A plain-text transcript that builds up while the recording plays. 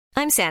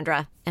I'm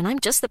Sandra, and I'm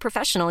just the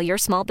professional your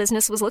small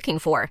business was looking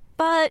for.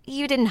 But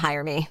you didn't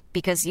hire me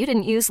because you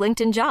didn't use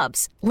LinkedIn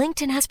Jobs.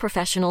 LinkedIn has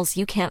professionals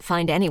you can't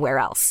find anywhere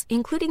else,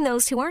 including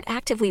those who aren't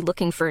actively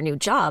looking for a new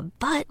job,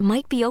 but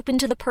might be open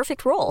to the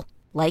perfect role,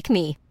 like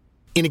me.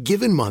 In a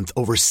given month,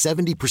 over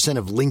 70%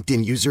 of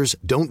LinkedIn users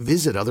don't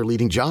visit other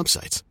leading job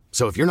sites.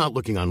 So if you're not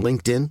looking on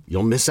LinkedIn,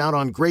 you'll miss out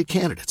on great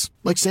candidates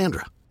like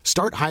Sandra.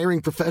 Start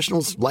hiring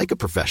professionals like a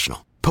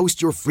professional.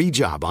 Post your free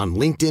job on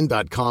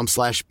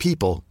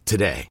linkedin.com/people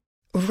today.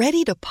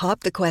 Ready to pop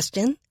the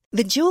question?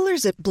 The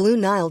jewelers at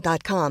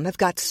BlueNile.com have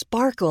got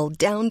sparkle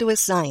down to a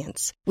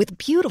science with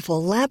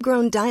beautiful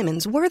lab-grown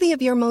diamonds worthy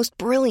of your most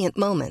brilliant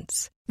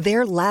moments.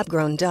 Their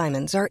lab-grown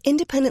diamonds are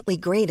independently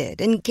graded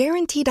and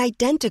guaranteed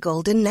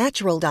identical to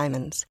natural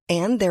diamonds,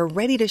 and they're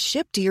ready to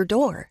ship to your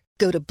door.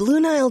 Go to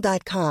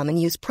BlueNile.com and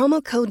use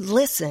promo code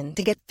LISTEN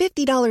to get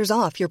 $50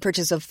 off your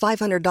purchase of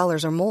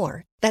 $500 or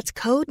more. That's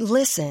code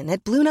LISTEN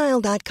at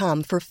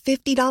BlueNile.com for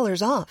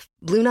 $50 off.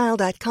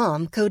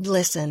 BlueNile.com, code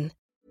LISTEN.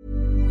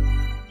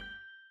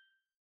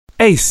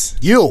 Ace,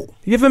 You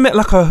ever met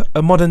like a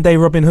modern day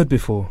Robin Hood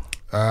before?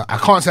 I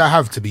can't say I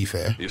have, to be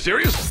fair. You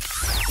serious?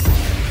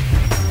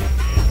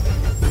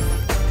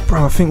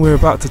 Bro, I think we're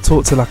about to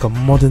talk to like a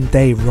modern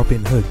day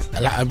Robin Hood.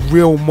 Like a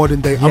real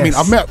modern day. I mean, Yes.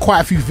 I've met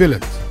quite a few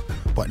villains,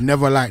 but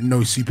never like no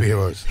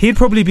superheroes. He'd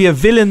probably be a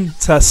villain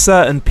to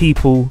certain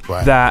people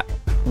Right. that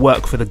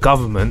work for the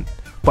government,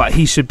 but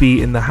he should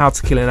be in the How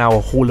to Kill an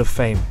Hour Hall of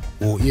Fame.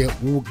 Well,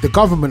 the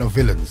government are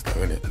villains,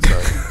 though, innit?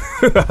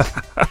 So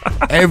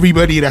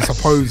everybody that's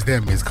opposed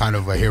them is kind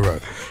of a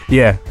hero.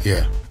 Yeah.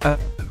 Yeah.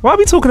 Why are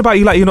we talking about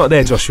you like you're not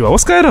there, Joshua?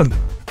 What's going on?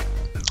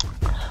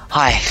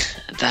 Hi,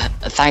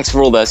 thanks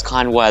for all those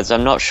kind words.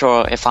 I'm not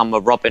sure if I'm a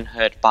Robin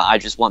Hood, but I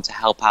just want to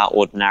help out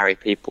ordinary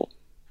people.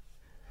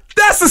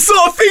 That's the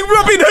sort of thing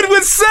Robin Hood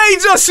would say,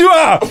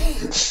 Joshua!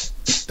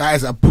 That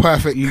is a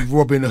perfectly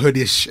Robin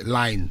Hoodish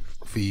line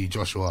for you,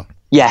 Joshua.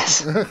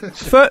 Yes.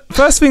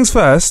 First things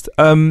first,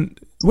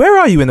 where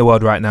are you in the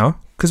world right now?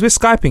 Because we're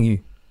Skyping you.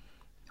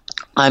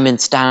 I'm in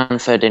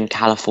Stanford in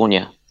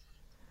California.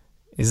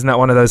 Isn't that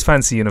one of those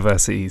fancy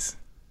universities?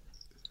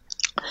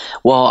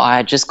 Well,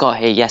 I just got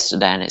here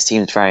yesterday and it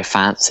seems very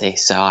fancy,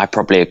 so I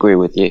probably agree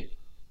with you.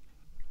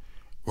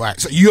 Right.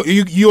 So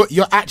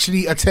you're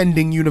actually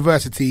attending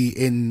university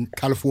in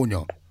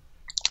California?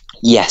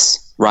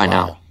 Yes, right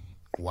now.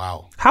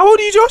 Wow. How old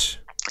are you, Josh?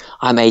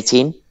 I'm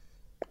 18.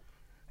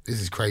 This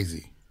is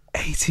crazy.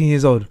 18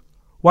 years old.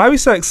 Why are we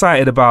so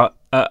excited about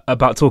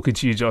talking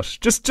to you, Josh?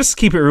 Just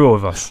keep it real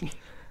with us.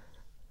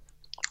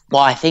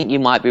 Well, I think you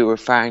might be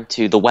referring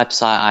to the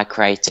website I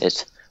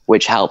created,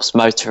 which helps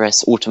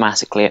motorists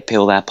automatically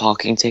appeal their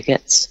parking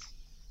tickets.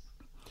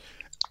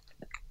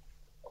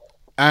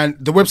 And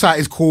the website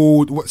is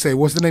called, what's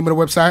the name of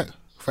the website?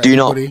 For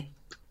everybody?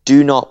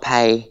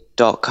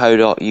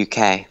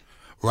 DoNotPay.co.uk.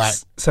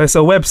 Right. So it's a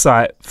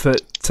website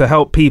to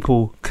help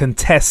people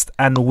contest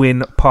and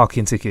win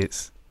parking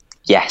tickets.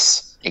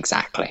 Yes,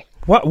 exactly.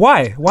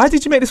 Why? Why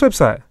did you make this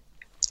website?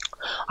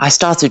 I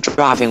started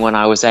driving when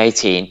I was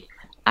 18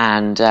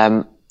 and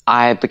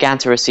I began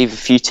to receive a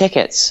few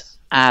tickets,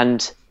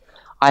 and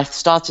I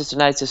started to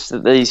notice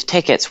that these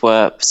tickets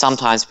were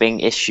sometimes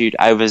being issued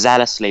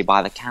overzealously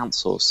by the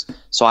councils.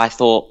 So I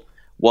thought,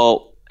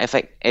 well, if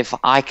it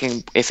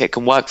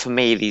can work for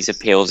me, these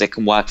appeals, it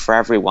can work for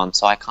everyone.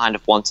 So I kind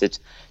of wanted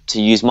to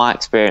use my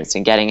experience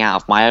in getting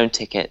out of my own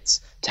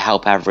tickets to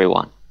help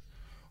everyone.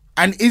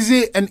 And is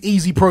it an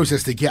easy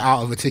process to get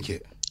out of a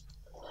ticket?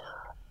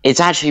 It's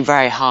actually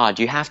very hard.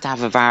 You have to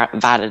have a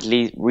valid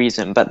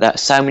reason, but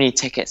so many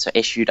tickets are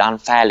issued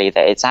unfairly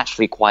that it's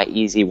actually quite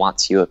easy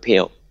once you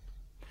appeal.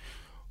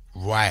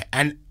 Right.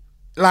 And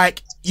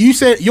like you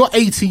said, you're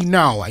 18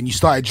 now and you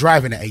started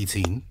driving at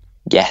 18.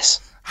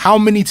 Yes. How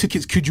many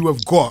tickets could you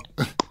have got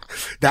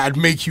that'd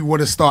make you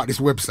want to start this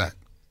website?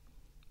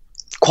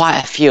 Quite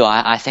a few.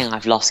 I think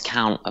I've lost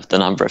count of the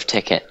number of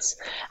tickets.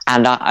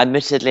 And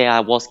admittedly, I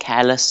was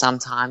careless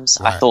sometimes.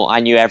 Right. I thought I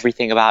knew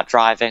everything about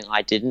driving.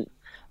 I didn't.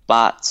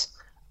 But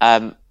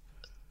a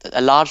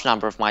large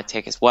number of my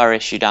tickets were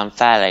issued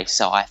unfairly,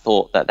 so I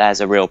thought that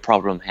there's a real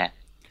problem here.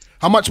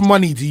 How much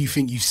money do you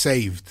think you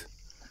saved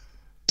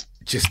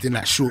just in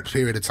that short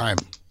period of time?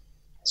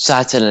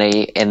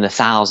 Certainly in the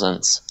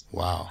thousands.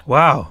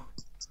 Wow.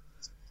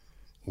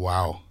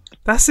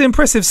 That's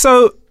impressive.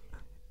 So,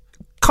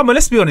 come on,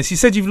 let's be honest. You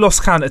said you've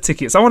lost count of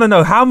tickets. I want to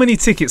know how many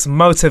tickets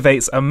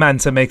motivates a man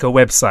to make a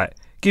website.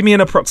 Give me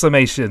an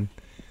approximation.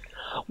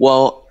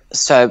 Well,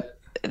 so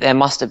there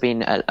must have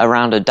been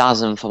around a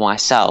dozen for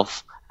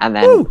myself. And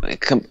then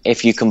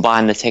if you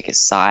combine the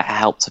tickets I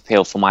helped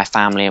appeal for my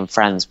family and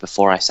friends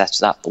before I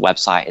set up the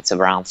website, it's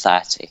around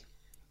 30.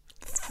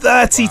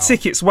 30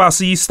 tickets. Wow.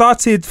 So you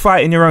started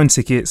fighting your own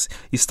tickets.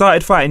 You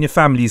started fighting your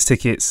family's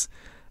tickets.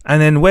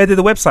 And then where did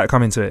the website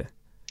come into it?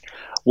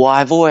 Well,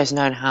 I've always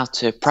known how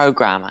to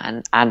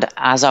program. And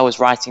as I was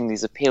writing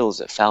these appeals,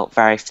 it felt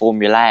very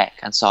formulaic.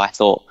 And so I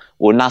thought,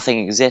 well, nothing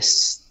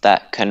exists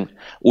that can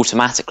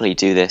automatically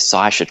do this, so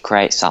I should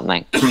create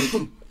something.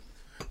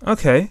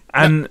 Okay,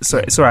 and so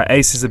it's all right.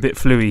 Ace is a bit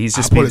fluey. He's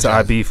just been to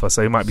apologise. Ibiza,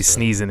 so he might be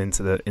sneezing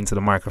into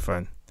the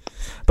microphone.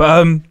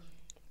 But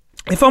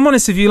if I'm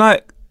honest with you,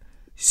 like,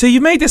 so you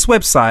made this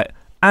website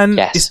and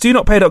Yes. it's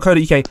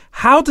donotpay.co.uk.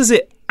 How does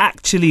it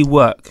actually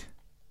work?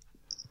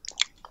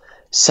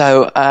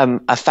 So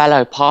a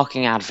fellow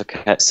parking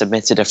advocate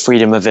submitted a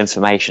Freedom of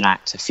Information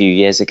Act a few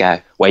years ago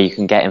where you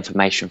can get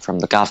information from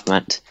the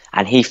government,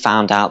 and he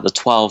found out the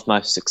 12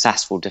 most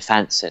successful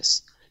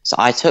defences. So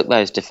I took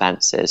those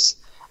defences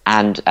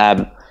and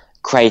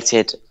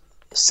created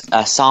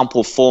a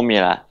sample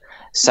formula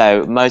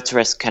so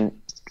motorists can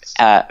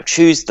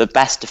choose the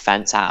best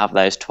defence out of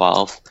those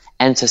 12,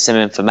 enter some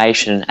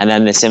information, and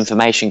then this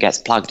information gets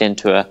plugged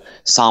into a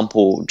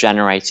sample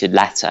generated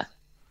letter,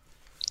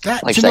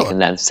 which they can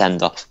then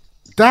send off.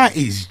 That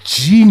is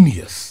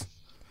genius.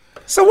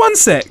 So one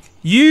sec,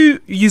 you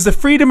use the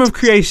Freedom of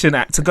Creation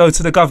Act to go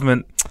to the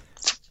government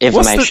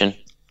Information.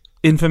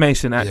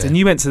 Information Act, Yeah. and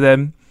you went to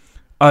them.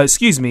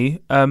 Excuse me.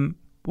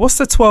 What's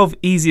the 12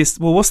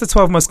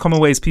 most common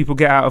ways people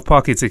get out of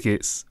parking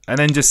tickets? And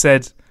then just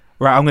said,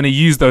 right, I'm going to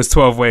use those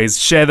 12 ways,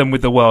 share them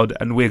with the world,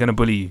 and we're going to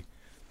bully you.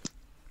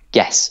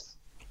 Yes.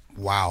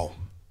 Wow.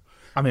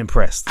 I'm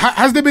impressed.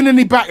 Has there been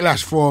any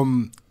backlash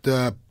from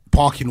the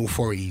parking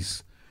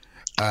authorities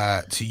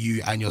to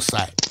you and your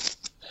site?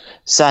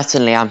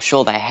 Certainly, I'm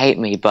sure they hate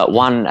me, but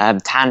one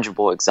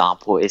tangible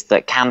example is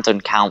that Camden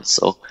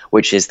Council,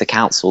 which is the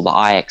council that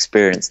I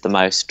experienced the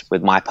most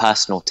with my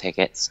personal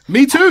tickets.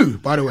 Me too,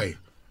 by the way.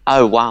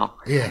 Oh, wow.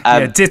 Yeah.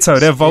 Yeah, ditto.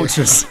 They're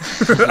vultures.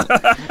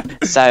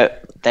 So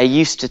they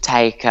used to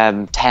take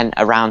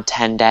around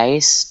 10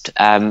 days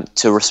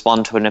to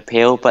respond to an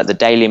appeal, but the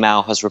Daily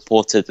Mail has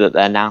reported that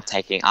they're now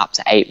taking up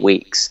to 8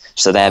 weeks.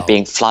 So they're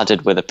being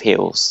flooded with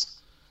appeals.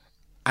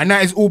 And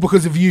that is all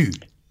because of you.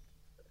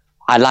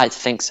 I'd like to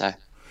think so.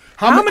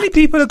 How many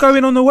people are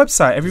going on the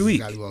website every week?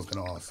 Exactly what I was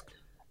going to ask.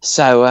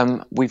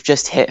 So we've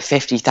just hit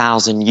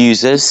 50,000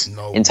 users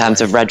in terms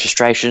of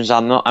registrations.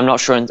 I'm not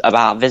sure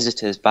about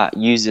visitors, but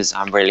users,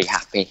 I'm really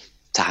happy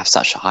to have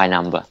such a high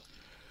number.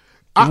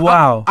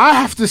 Wow. I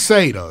have to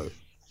say though,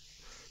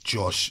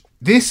 Josh,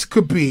 this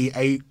could be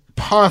a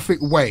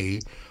perfect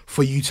way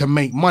for you to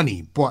make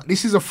money, but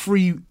this is a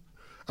free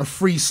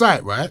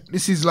site, right?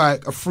 This is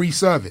like a free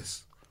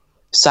service.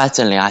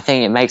 Certainly, I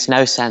think it makes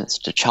no sense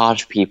to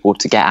charge people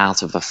to get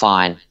out of a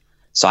fine.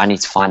 So I need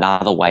to find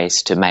other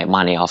ways to make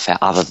money off it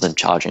other than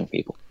charging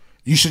people.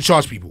 You should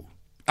charge people.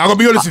 I'm gonna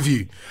be honest with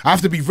you. I have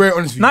to be very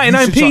honest with you.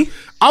 99p?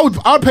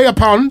 I'd pay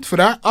 £1 for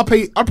that.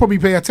 I'd probably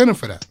pay a tenner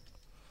for that.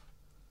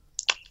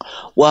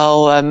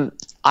 Well,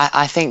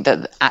 I think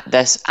that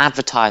there's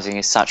advertising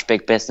is such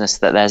big business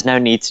that there's no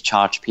need to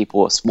charge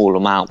people a small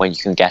amount when you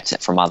can get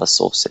it from other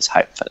sources,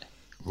 hopefully.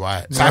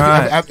 Right. So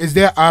Right. is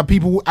there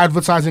people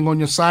advertising on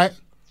your site?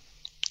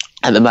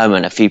 At the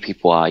moment, a few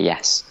people are,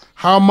 yes.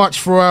 How much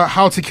for a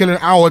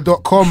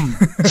howtokillanhour.com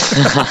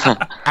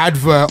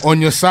advert on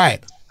your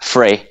site?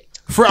 Free.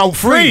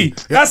 Free.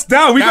 That's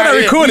down. We got to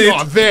record we it.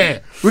 are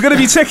there. We're going to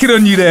be checking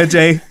on you there,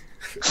 Jay.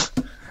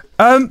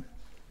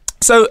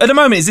 So at the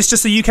moment, is this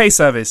just a UK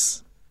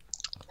service?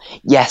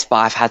 Yes, but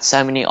I've had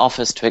so many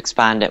offers to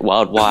expand it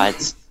worldwide.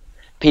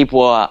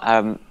 People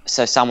are,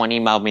 so someone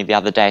emailed me the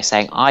other day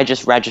saying, I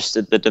just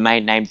registered the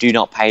domain name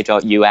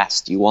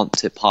donotpay.us. Do you want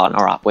to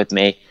partner up with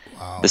me?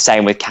 Wow. The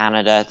same with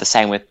Canada, the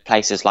same with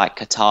places like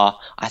Qatar.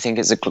 I think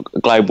it's a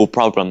global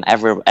problem.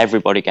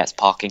 Everybody gets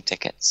parking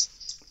tickets.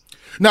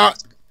 Now,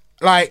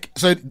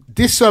 so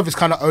this service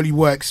kind of only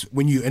works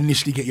when you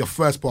initially get your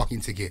first parking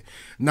ticket.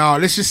 Now,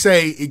 let's just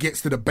say it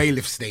gets to the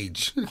bailiff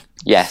stage.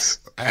 Yes.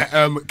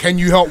 Can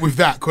you help with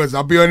that? Because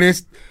I'll be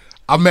honest,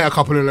 I've met a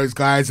couple of those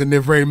guys and they're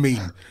very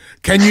mean.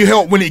 Can you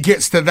help when it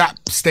gets to that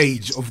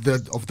stage of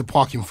the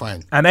parking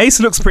fine? And Ace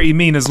looks pretty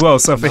mean as well.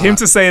 So for him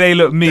to say they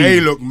look mean. They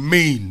look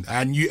mean,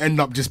 and you end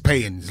up just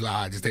paying. It's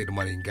like, just take the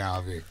money and get out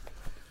of here.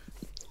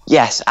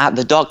 Yes,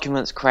 the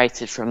documents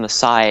created from the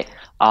site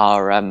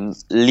are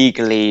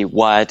legally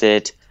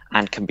worded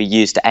and can be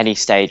used at any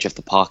stage of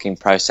the parking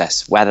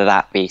process, whether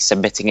that be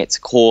submitting it to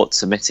court,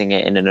 submitting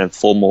it in an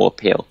informal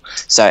appeal,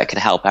 so it can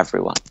help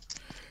everyone.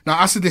 Now,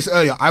 I said this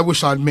earlier, I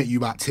wish I'd met you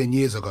about 10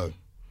 years ago,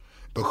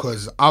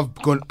 because I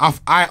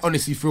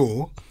honestly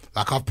feel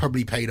like I've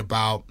probably paid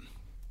about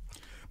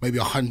maybe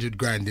 100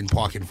 grand in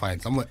parking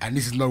fines. And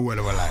this is no word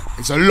of a lie.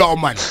 It's a lot of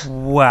money.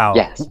 Wow.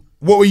 Yes.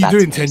 What were you That's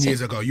doing 10 amazing.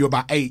 years ago? You were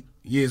about 8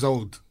 years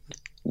old.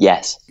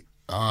 Yes.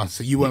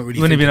 So you weren't really.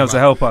 Wouldn't have been thinking able to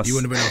about- help us. You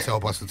wouldn't have been able to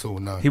help us at all.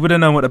 No. He would have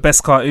known what the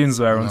best cartoons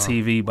were on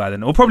TV by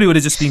then, or probably would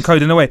have just been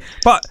coding away.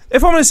 But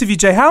if I'm honest with you,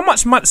 Jay, how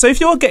much money? So if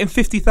you're getting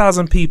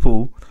 50,000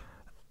 people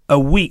a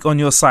week on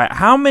your site,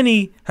 how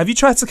many? Have you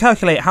tried to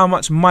calculate how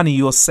much money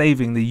you're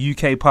saving the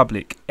UK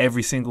public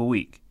every single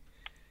week?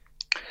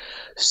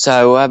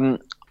 So,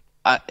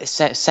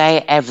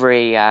 say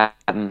every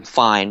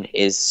fine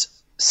is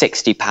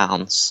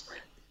 £60.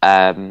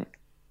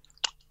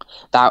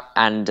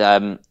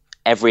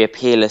 Every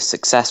appeal is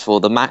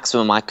successful. The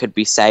maximum I could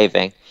be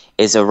saving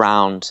is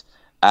around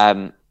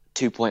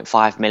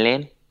 2.5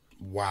 million.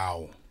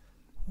 Wow.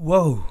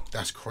 Whoa.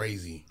 That's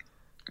crazy.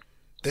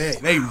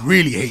 They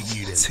really hate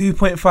you then.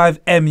 2.5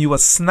 M you are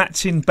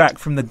snatching back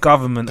from the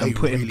government and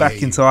putting really back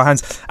hate into our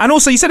hands. And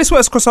also, you said this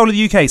works across the whole of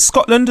the UK.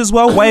 Scotland as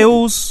well,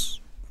 Wales,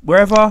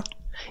 wherever?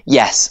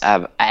 Yes,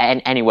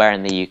 anywhere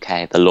in the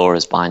UK, the law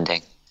is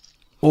binding.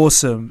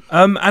 Awesome.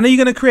 And are you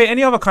going to create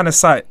any other kind of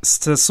sites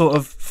to sort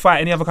of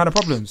fight any other kind of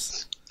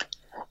problems?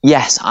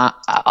 Yes,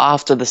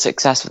 after the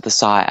success of the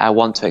site, I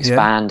want to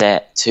expand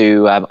it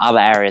to other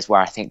areas where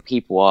I think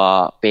people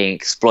are being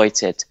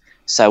exploited.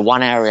 So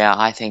one area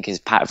I think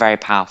is very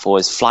powerful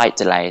is flight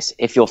delays.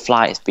 If your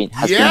flight has been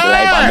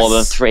delayed by more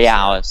than 3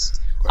 hours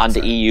under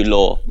EU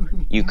law,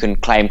 you can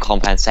claim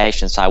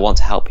compensation. So I want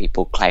to help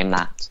people claim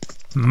that.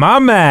 My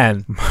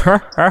man.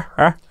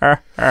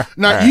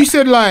 Now, you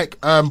said like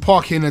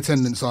parking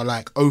attendants are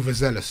like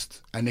overzealous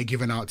and they're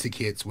giving out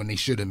tickets when they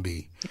shouldn't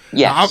be.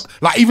 Yes.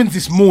 Like even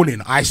this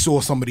morning, I saw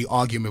somebody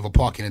arguing with a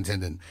parking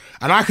attendant,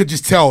 and I could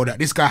just tell that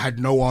this guy had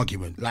no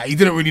argument. Like he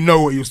didn't really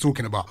know what he was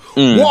talking about.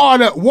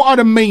 What are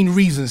the main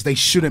reasons they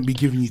shouldn't be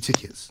giving you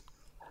tickets?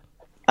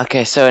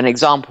 Okay, so an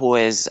example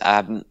is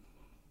there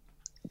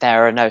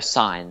are no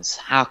signs.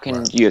 How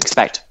can you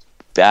expect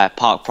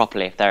park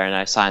properly if there are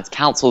no signs?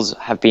 Councils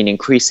have been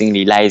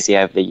increasingly lazy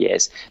over the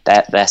years.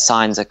 Their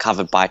signs are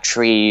covered by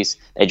trees.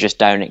 They just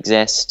don't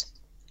exist.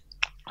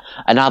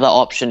 Another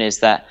option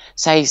is that,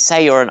 say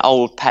you're an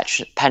old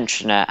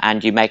pensioner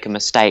and you make a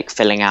mistake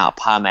filling out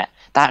a permit.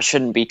 That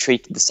shouldn't be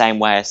treated the same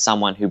way as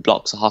someone who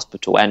blocks a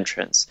hospital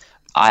entrance.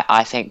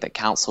 I think that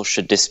councils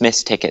should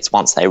dismiss tickets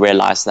once they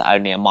realise that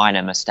only a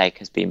minor mistake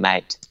has been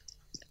made.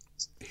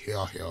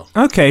 Yeah.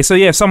 Okay, so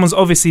if someone's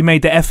obviously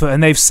made the effort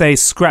and they've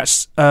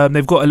scratched,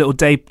 they've got a little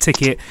day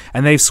ticket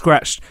and they've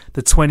scratched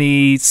the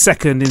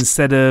 22nd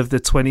instead of the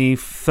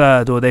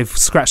 23rd, or they've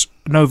scratched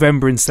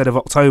November instead of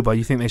October,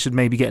 you think they should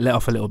maybe get let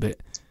off a little bit?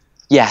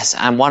 Yes,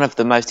 and one of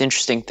the most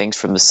interesting things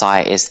from the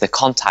site is the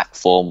contact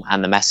form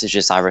and the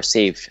messages I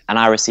received. And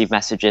I received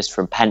messages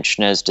from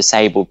pensioners,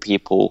 disabled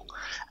people,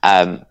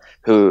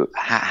 who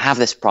have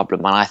this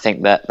problem, and I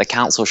think that the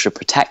council should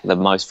protect the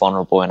most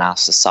vulnerable in our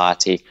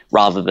society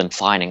rather than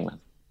fining them.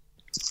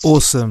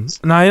 Awesome.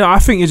 No, I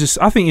think you're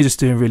just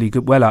doing really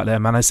well out there,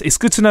 man. It's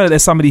good to know that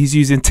there's somebody who's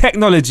using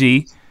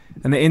technology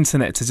and the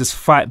internet to just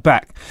fight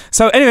back.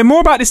 So anyway,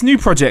 more about this new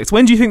project.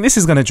 When do you think this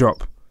is going to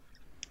drop?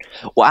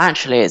 Well,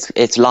 actually,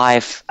 it's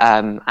live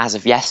as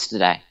of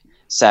yesterday.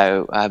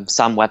 So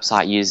some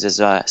website users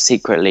are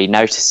secretly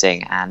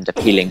noticing and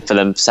appealing for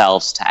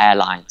themselves to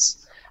airlines.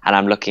 And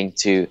I'm looking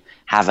to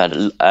have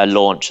a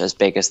launch as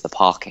big as the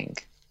parking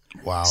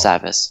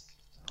service.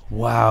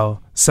 Wow.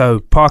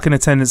 So parking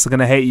attendants are going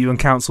to hate you, and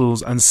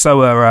councils, and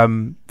so are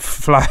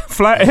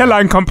flight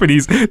airline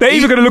companies. They're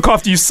even going to look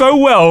after you so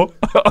well,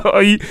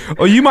 or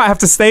you might have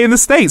to stay in the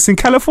States, in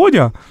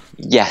California.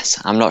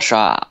 Yes, I'm not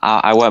sure.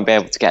 I won't be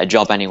able to get a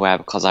job anywhere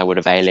because I would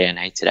have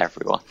alienated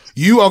everyone.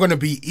 You are going to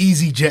be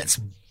EasyJet's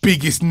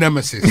biggest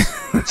nemesis.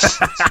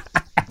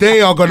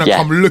 They are going to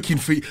come looking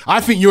for you. I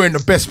think you're in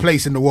the best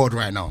place in the world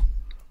right now.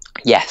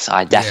 Yes,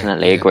 I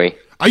definitely agree.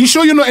 Are you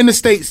sure you're not in the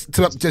States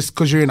just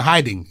because you're in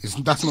hiding?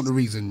 That's not the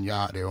reason you're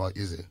out there,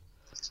 is it?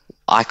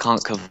 I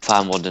can't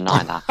confirm or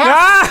deny that.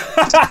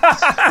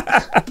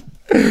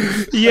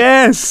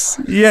 Yes.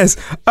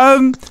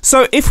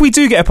 So if we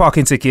do get a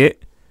parking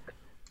ticket,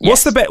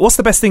 what's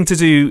the best thing to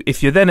do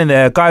if you're then in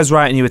there? Guys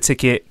writing you a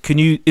ticket.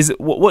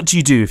 What do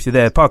you do if you're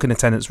there? Parking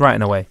attendants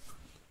writing away.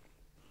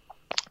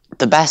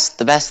 The best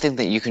thing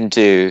that you can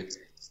do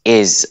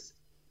is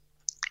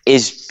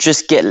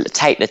just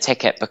take the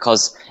ticket,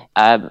 because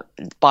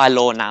by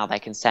law now they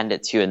can send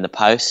it to you in the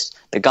post.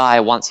 The guy,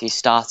 once he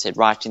started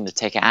writing the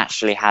ticket,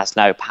 actually has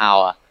no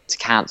power to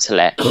cancel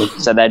it.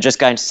 So they're just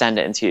going to send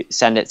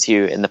it to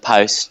you in the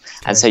post.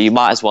 Okay. And so you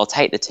might as well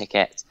take the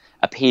ticket,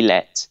 appeal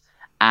it,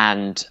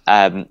 and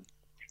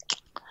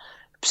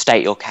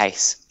state your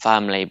case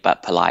firmly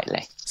but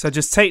politely. So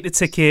just take the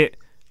ticket.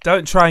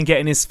 Don't try and get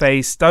in his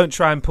face. Don't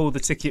try and pull the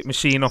ticket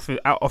machine off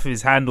of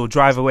his hand or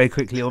drive away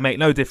quickly. It'll make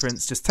no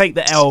difference. Just take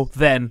the L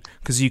then,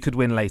 because you could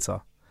win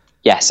later.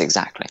 Yes,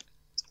 exactly.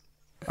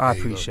 I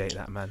appreciate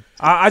that, man.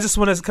 I just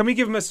want to... Can we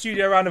give him a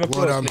studio round of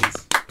applause,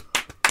 please?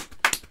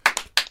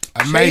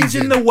 Amazing.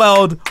 Changing the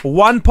world,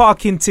 one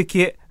parking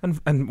ticket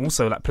and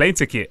also like plane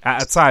ticket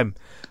at a time.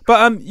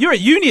 But you're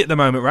at uni at the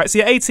moment, right? So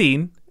you're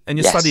 18 and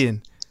you're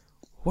studying.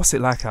 What's it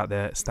like out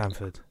there at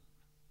Stanford?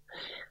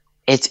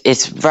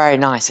 It's very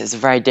nice. It's a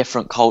very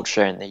different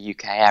culture in the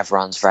UK.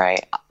 Everyone's very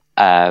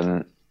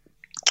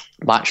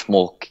much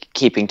more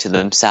keeping to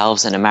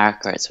themselves. In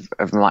America, it's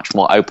a much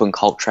more open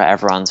culture.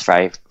 Everyone's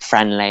very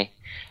friendly,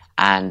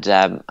 and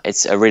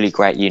it's a really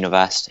great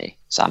university.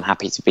 So I'm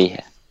happy to be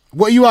here.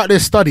 What are you out there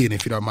studying,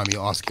 if you don't mind me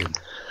asking?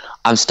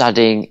 I'm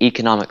studying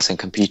economics and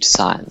computer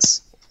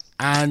science.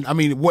 And I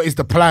mean, what is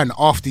the plan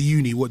after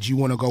uni? What do you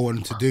want to go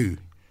on to do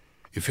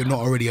if you're not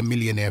already a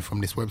millionaire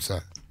from this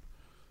website?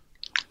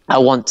 I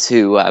want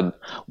to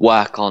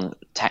work on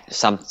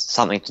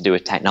something to do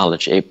with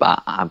technology,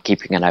 but I'm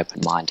keeping an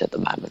open mind at the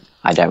moment.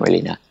 I don't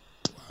really know.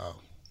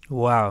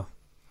 Wow.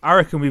 I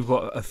reckon we've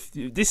got a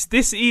few. This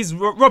is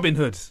Robin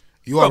Hood.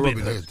 You are Robin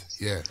Hood,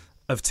 yeah.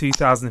 of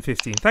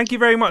 2015. Thank you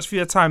very much for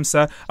your time,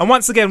 sir. And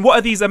once again, what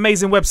are these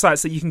amazing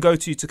websites that you can go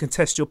to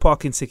contest your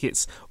parking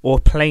tickets or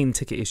plane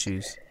ticket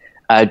issues?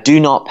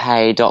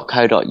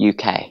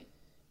 DoNotPay.co.uk.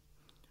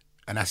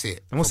 And that's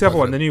it. And what's the other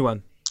one, the new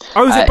one?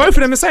 Oh, is it both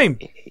of them the same?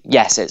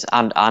 Yes, it's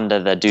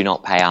under the Do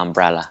Not Pay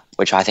umbrella,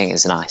 which I think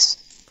is nice.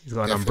 He's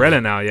got an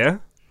umbrella now, yeah?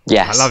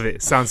 Yes. I love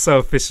it. Sounds so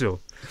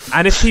official.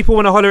 And if people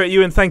want to holler at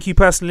you and thank you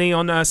personally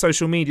on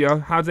social media,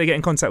 how do they get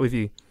in contact with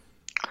you?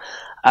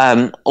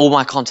 All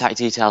my contact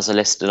details are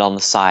listed on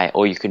the site,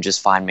 or you can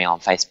just find me on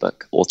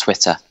Facebook or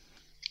Twitter.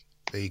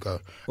 There you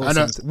go.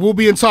 Awesome. And we'll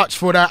be in touch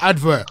for that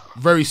advert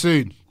very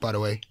soon, by the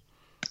way.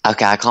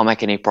 Okay, I can't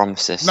make any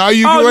promises. No,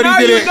 you already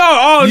did it. You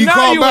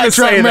can't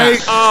backtrack, mate.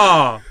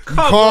 Oh, you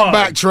can't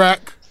backtrack.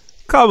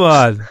 Come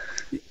on.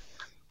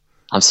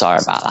 I'm sorry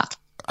about that.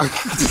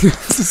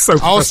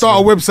 I'll start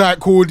a website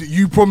called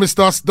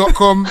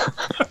youpromisedus.com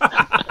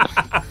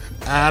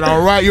and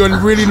I'll write you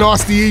a really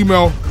nasty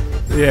email.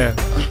 Yeah.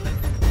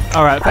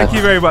 All right. Thank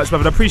you very much,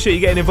 brother. I appreciate you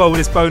getting involved with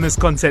this bonus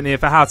content here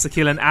for How to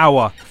Kill an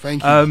Hour.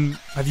 Thank you.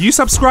 Have you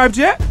subscribed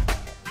yet?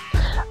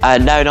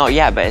 No, not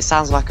yet, but it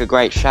sounds like a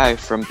great show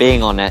from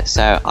being on it,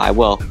 so I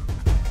will.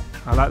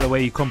 I like the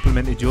way you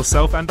complimented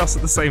yourself and us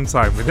at the same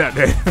time with that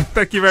there.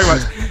 Thank you very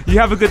much. You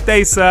have a good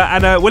day, sir.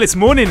 And, well, it's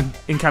morning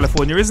in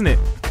California, isn't it?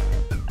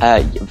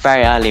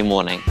 Very early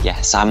morning,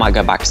 yes. I might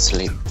go back to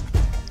sleep.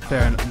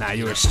 Fair enough. Nah,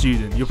 you're a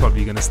student. You're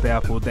probably going to stay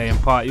up all day and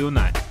party all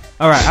night.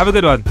 All right, have a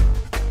good one.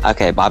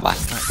 Okay, bye-bye.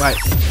 Right, bye.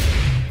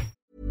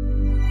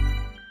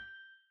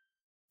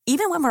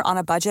 Even when we're on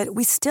a budget,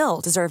 we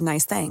still deserve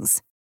nice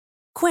things.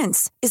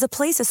 Quince is a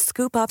place to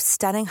scoop up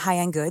stunning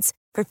high-end goods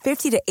for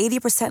 50 to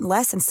 80%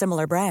 less than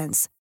similar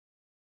brands.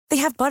 They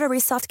have buttery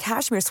soft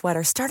cashmere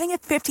sweaters starting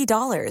at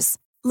 $50,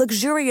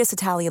 luxurious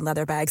Italian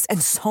leather bags,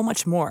 and so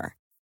much more.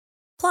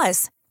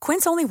 Plus,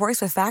 Quince only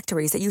works with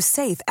factories that use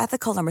safe,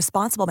 ethical, and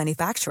responsible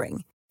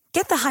manufacturing.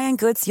 Get the high-end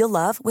goods you'll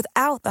love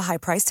without the high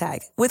price tag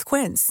with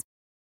Quince.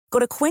 Go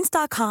to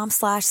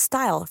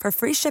quince.com/style for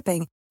free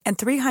shipping and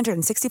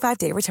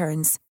 365-day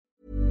returns.